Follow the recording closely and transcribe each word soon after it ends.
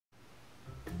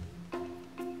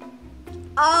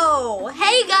Oh,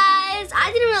 hey guys,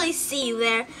 I didn't really see you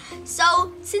there.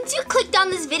 So, since you clicked on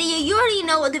this video, you already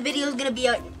know what the video is going to be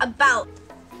about.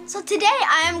 So today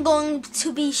I am going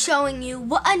to be showing you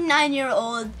what a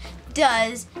 9-year-old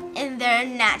does in their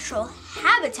natural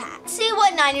habitat. See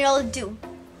what 9-year-olds do.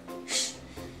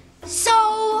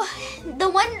 So, the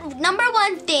number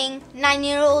one thing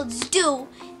 9-year-olds do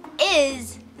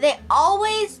is they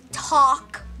always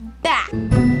talk back.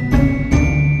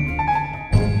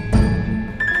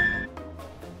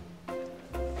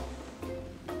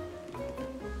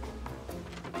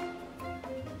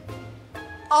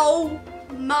 Oh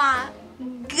my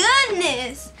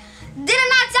goodness! Did I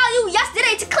not tell you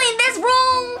yesterday to clean this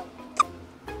room?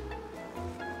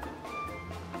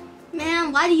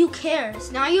 Man, why do you care?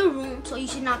 It's not your room, so you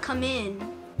should not come in.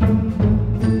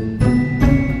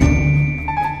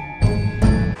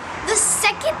 The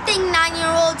second thing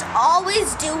 9-year-olds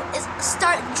always do is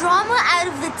start drama out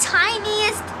of the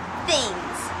tiniest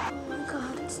things. Oh my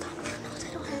god, it's time for notes.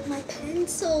 I don't have my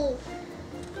pencil.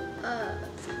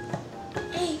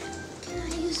 Hey, can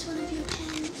I use one of your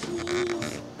pens,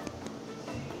 please?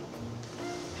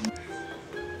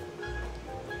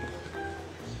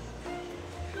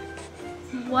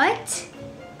 What?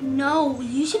 No,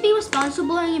 you should be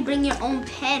responsible and you bring your own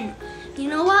pen. You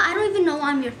know what? I don't even know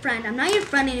I'm your friend. I'm not your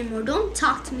friend anymore. Don't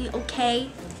talk to me, okay?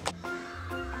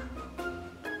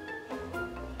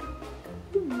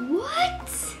 What?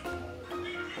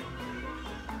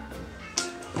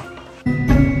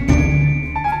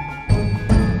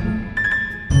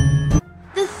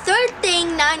 The third thing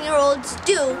 9-year-olds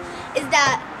do is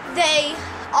that they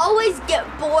always get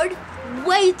bored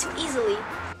way too easily.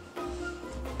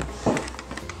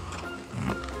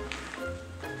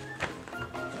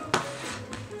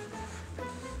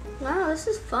 Wow, this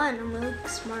is fun. I'm really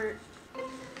smart.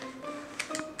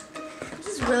 This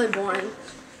is really boring.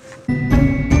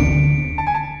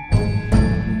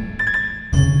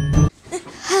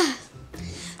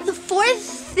 The fourth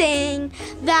thing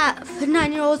that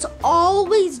 9-year-olds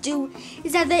always do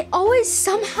is that they always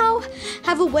somehow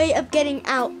have a way of getting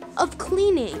out of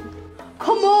cleaning.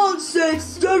 Come on,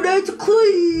 sis, you're ready to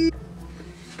clean.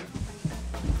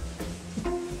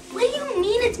 What do you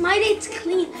mean it's my day to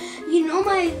clean? You know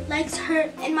my legs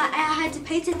hurt and I had to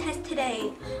pace a test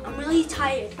today. I'm really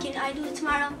tired. Can I do it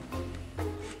tomorrow?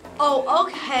 Oh,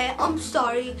 okay. I'm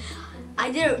sorry. I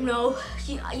didn't know.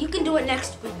 You can do it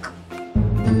next week.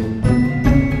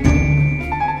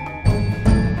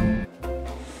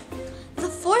 The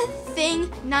fourth thing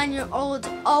 9-year-olds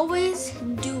always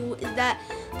do is that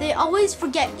they always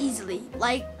forget easily.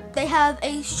 Like they have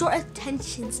a short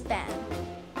attention span.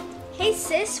 Hey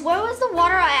sis, where was the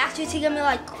water I asked you to give me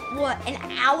like, what, an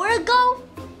hour ago?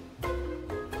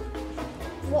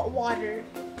 What water?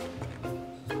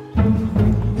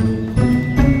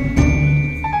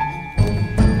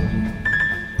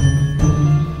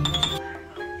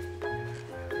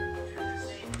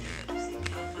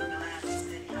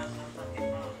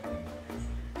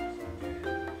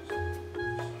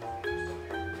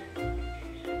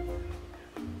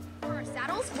 Our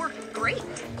saddles work great.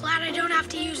 Glad I don't have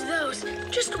to use those.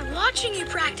 Just watching you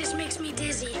practice makes me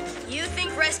dizzy. You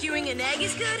think rescuing an egg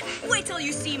is good? Wait till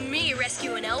you see me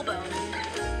rescue an elbow.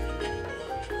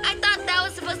 I thought that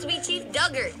was supposed to be Chief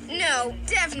Duggart. No,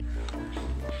 definitely.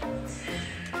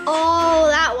 Oh,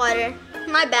 that water.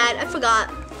 My bad, I forgot.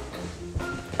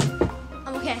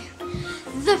 Okay.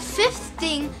 The fifth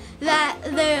thing that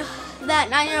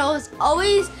 9-year-olds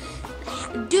always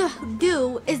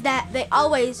do is that they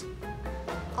always,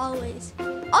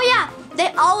 oh yeah, they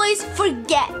always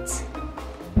forget.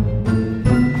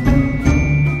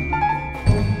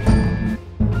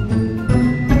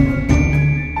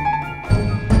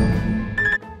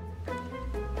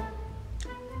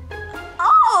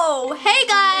 Oh, hey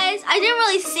guys, I didn't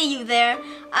really see you there.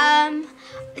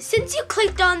 Since you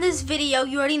clicked on this video,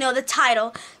 you already know the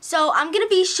title. So I'm gonna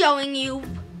be showing you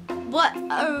what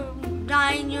a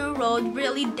 9-year-old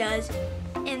really does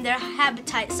in their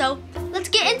habitat. So let's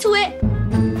get into it.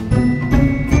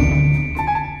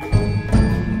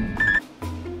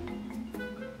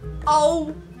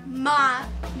 Oh my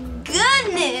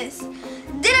goodness!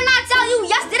 Did I not tell you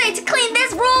yesterday to clean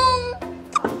this room?